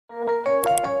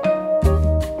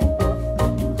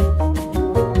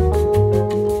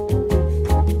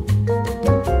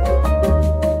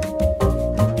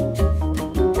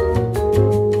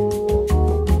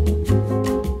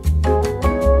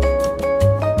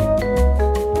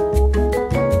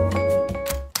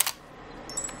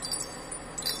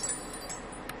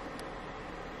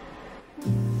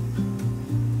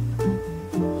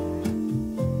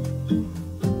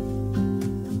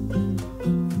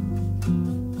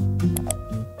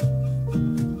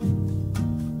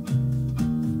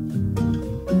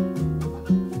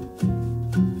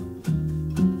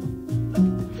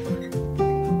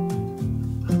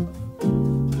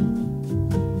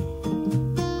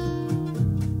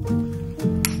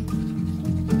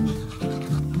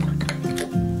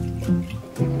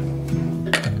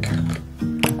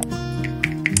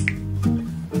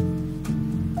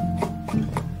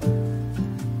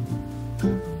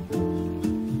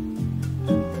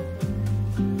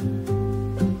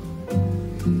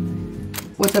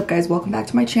What's up guys, welcome back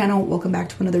to my channel, welcome back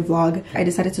to another vlog. I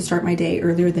decided to start my day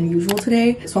earlier than usual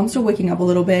today, so I'm still waking up a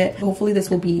little bit. Hopefully this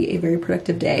will be a very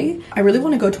productive day. I really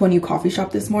want to go to a new coffee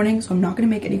shop this morning, so I'm not going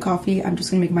to make any coffee. I'm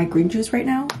just going to make my green juice right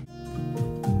now.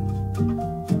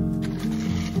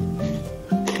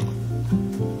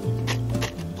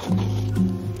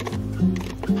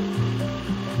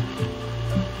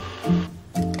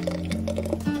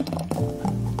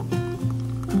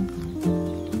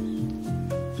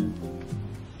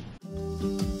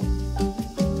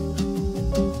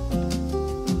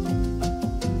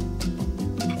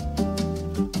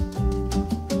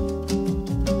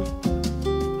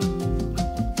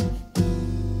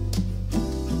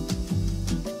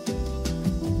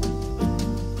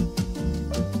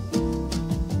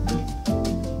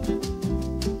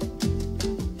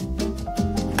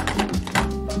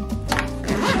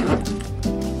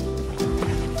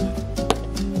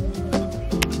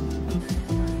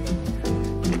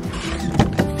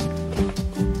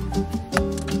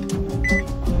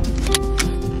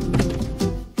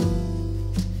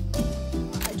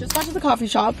 Coffee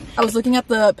shop. I was looking at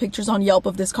the pictures on Yelp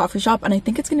of this coffee shop and I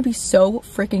think it's gonna be so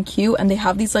freaking cute, and they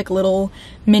have these like little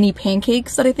mini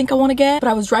pancakes that I think I want to get. But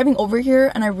I was driving over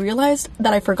here and I realized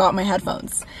that I forgot my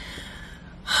headphones.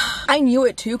 I knew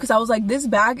it too, because I was like, this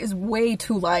bag is way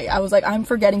too light. I was like, I'm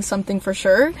forgetting something for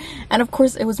sure. And of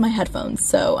course it was my headphones,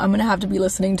 so I'm gonna have to be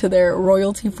listening to their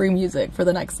royalty-free music for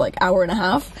the next like hour and a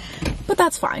half, but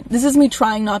that's fine. This is me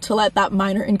trying not to let that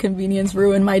minor inconvenience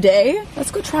ruin my day.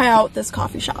 Let's go try out this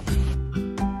coffee shop.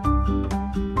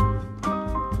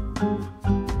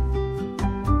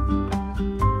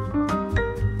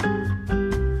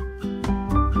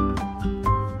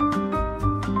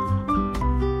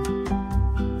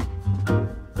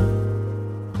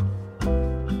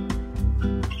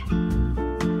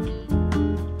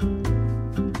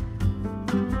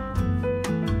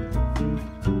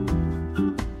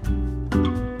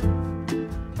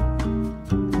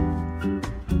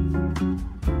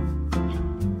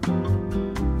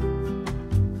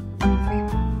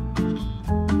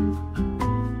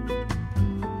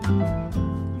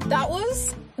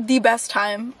 The best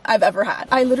time I've ever had.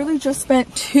 I literally just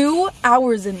spent 2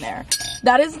 hours in there.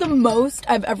 That is the most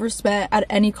I've ever spent at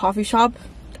any coffee shop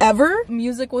ever.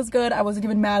 Music was good. I wasn't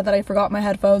even mad that I forgot my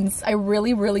headphones. I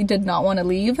really did not want to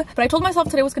leave, but I told myself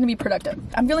today was going to be productive.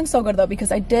 I'm feeling so good though,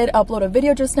 because I did upload a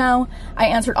video just now. I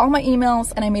answered all my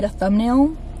emails and I made a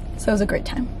thumbnail, so it was a great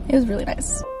time. It was really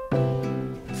nice.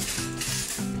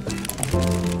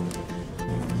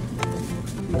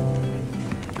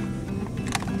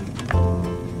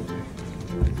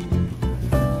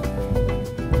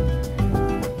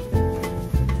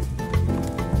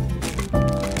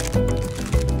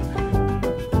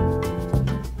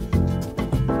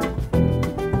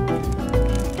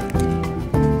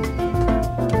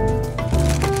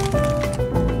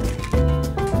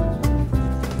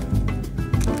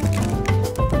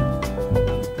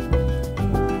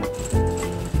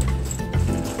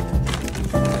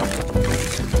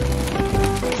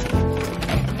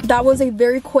 That was a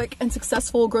very quick and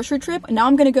successful grocery trip. Now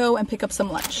I'm gonna go and pick up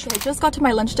some lunch. I just got to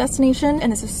my lunch destination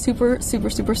and this is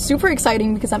super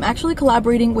exciting because I'm actually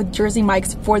collaborating with Jersey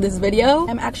Mike's for this video.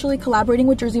 I'm actually collaborating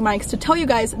with Jersey Mike's to tell you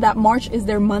guys that March is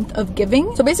their month of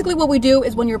giving. So basically what we do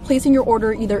is when you're placing your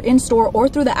order either in store or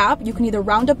through the app, you can either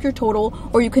round up your total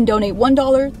or you can donate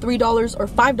 $1, $3, or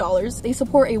 $5. They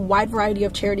support a wide variety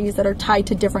of charities that are tied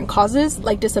to different causes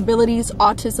like disabilities,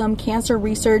 autism, cancer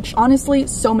research, honestly,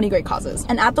 so many great causes.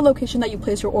 And at the location that you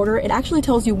place your order, it actually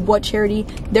tells you what charity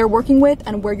they're working with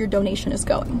and where your donation is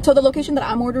going. So the location that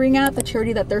I'm ordering at, the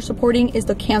charity that they're supporting is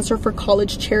the Cancer for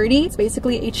College charity. It's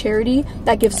basically a charity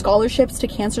that gives scholarships to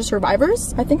cancer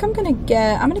survivors. I think I'm gonna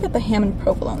get the ham and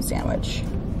provolone sandwich.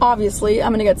 Obviously,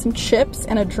 I'm gonna get some chips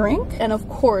and a drink, and of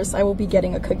course I will be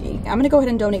getting a cookie. I'm gonna go ahead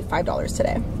and donate $5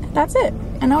 today. That's it,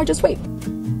 and now I just wait.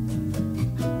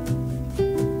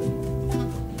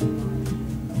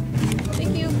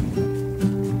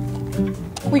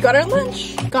 We got our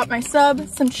lunch, got my sub,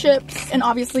 some chips, and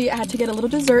obviously I had to get a little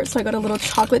dessert, so I got a little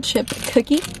chocolate chip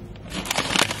cookie.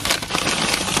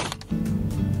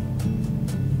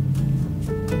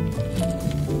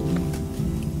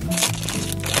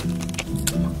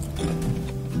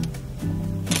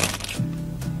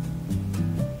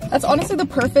 That's honestly the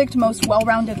perfect, most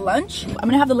well-rounded lunch. I'm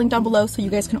gonna have the link down below so you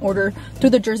guys can order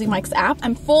through the Jersey Mike's app.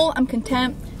 I'm full, I'm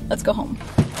content, let's go home.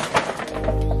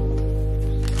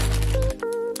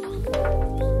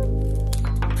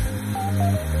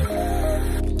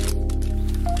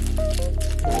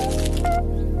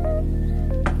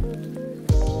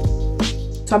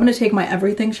 So I'm gonna take my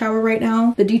everything shower right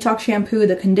now. The detox shampoo,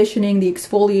 the conditioning, the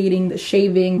exfoliating, the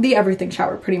shaving, the everything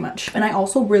shower pretty much. And I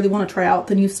also really want to try out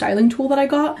the new styling tool that I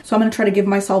got. So I'm gonna try to give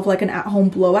myself like an at-home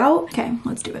blowout. Okay,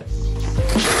 let's do it.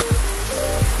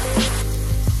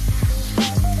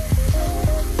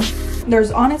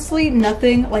 There's honestly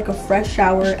nothing like a fresh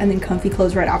shower and then comfy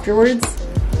clothes right afterwards.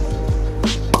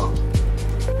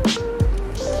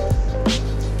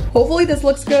 Hopefully this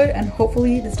looks good and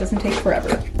hopefully this doesn't take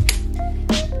forever.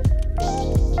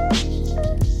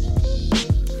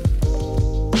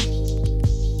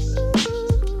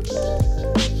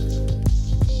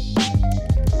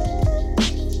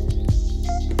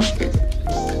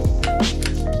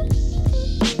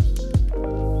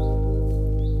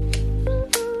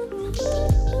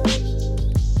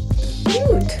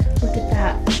 Look at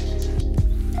that.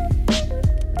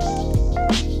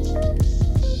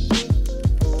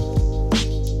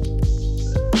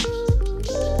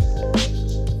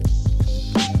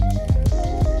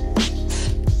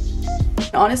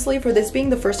 Honestly, for this being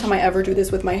the first time I ever do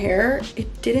this with my hair,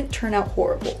 it didn't turn out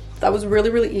horrible. That was really,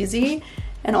 really easy.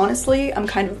 And honestly, I'm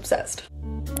kind of obsessed.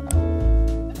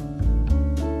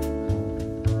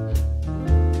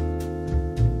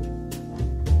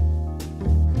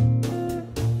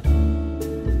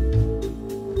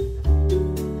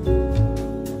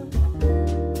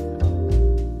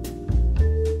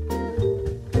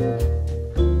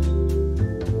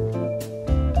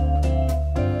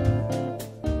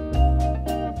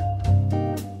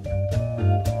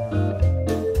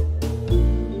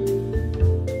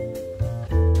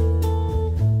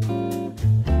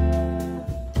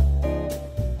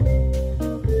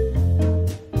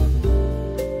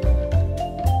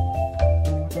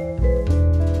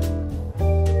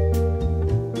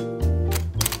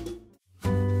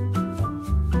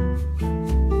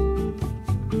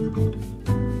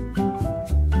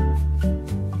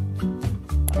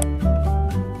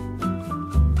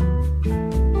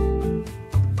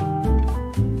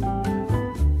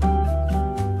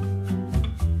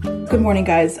 Good morning,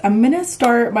 guys. I'm gonna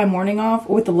start my morning off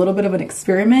with a little bit of an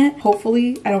experiment.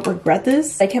 Hopefully I don't regret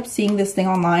this. I kept seeing this thing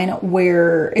online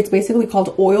where it's basically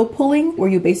called oil pulling, where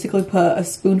you basically put a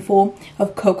spoonful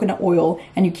of coconut oil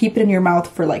and you keep it in your mouth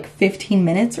for like 15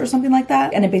 minutes or something like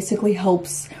that, and it basically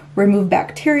helps remove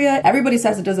bacteria. Everybody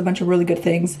says it does a bunch of really good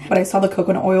things, but I saw the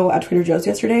coconut oil at Trader Joe's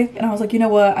yesterday and I was like, you know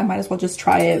what, I might as well just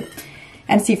try it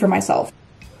and see for myself.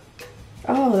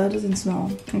 Oh, that doesn't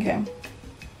smell okay.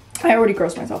 I already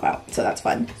grossed myself out, so that's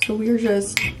fun. So we're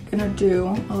just gonna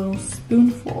do a little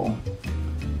spoonful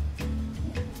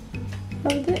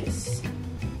of this.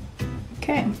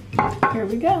 Okay, here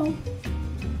we go.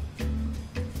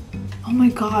 Oh my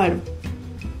god.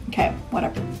 Okay,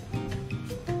 whatever.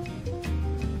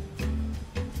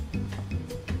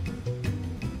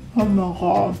 Oh my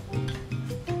god.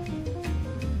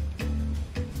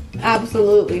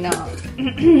 Absolutely not.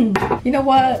 You know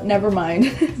what? Never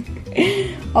mind.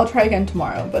 I'll try again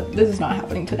tomorrow, but this is not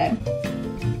happening today.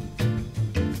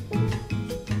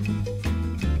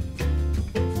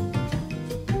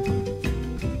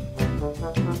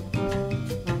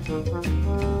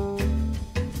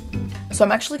 So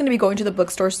I'm actually going to be going to the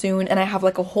bookstore soon, and I have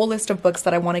like a whole list of books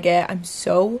that I want to get. I'm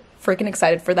so freaking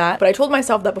excited for that. But I told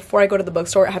myself that before I go to the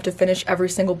bookstore, I have to finish every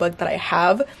single book that I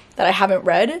haven't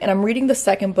read. And I'm reading the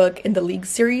second book in the League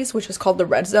series, which is called The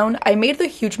Red Zone. I made the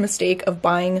huge mistake of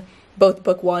buying both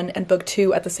book 1 and book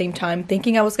 2 at the same time,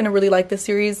 thinking I was gonna really like this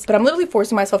series, but I'm literally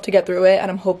forcing myself to get through it, and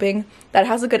I'm hoping that it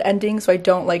has a good ending so I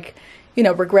don't, like, you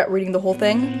know, regret reading the whole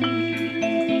thing.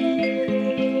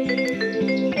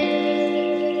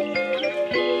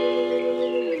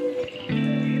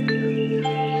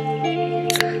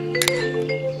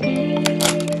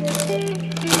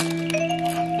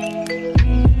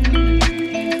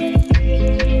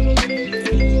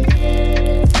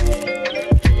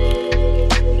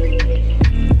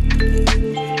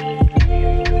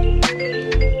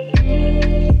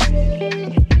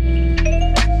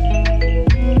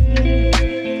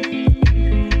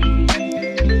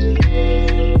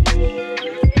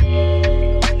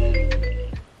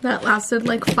 That lasted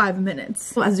like 5 minutes.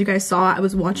 So as you guys saw, I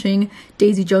was watching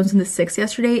Daisy Jones and the Six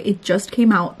yesterday. It just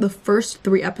came out. The first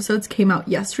 3 episodes came out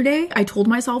yesterday. I told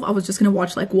myself I was just gonna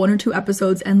watch like 1 or 2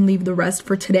 episodes and leave the rest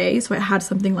for today, so I had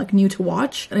something like new to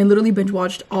watch. And I literally binge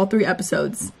watched all 3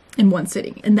 episodes in one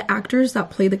sitting. And the actors that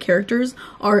play the characters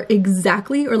are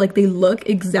exactly, or like they look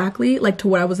exactly like to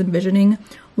what I was envisioning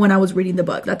when I was reading the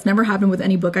book. That's never happened with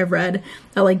any book I've read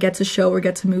that like gets a show or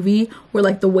gets a movie where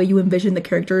like the way you envision the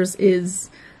characters is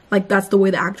like that's the way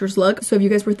the actors look. So if you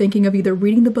guys were thinking of either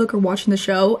reading the book or watching the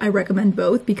show, I recommend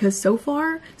both because so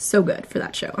far, so good for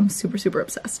that show. I'm super, super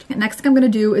obsessed. And next thing I'm gonna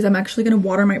do is I'm actually gonna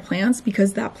water my plants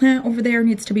because that plant over there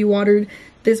needs to be watered.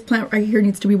 This plant right here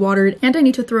needs to be watered, and I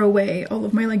need to throw away all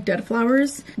of my like dead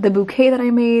flowers. The bouquet that I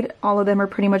made, all of them are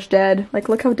pretty much dead. Like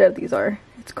look how dead these are.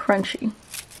 It's crunchy.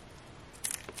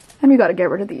 And we gotta get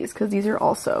rid of these because these are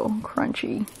also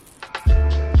crunchy.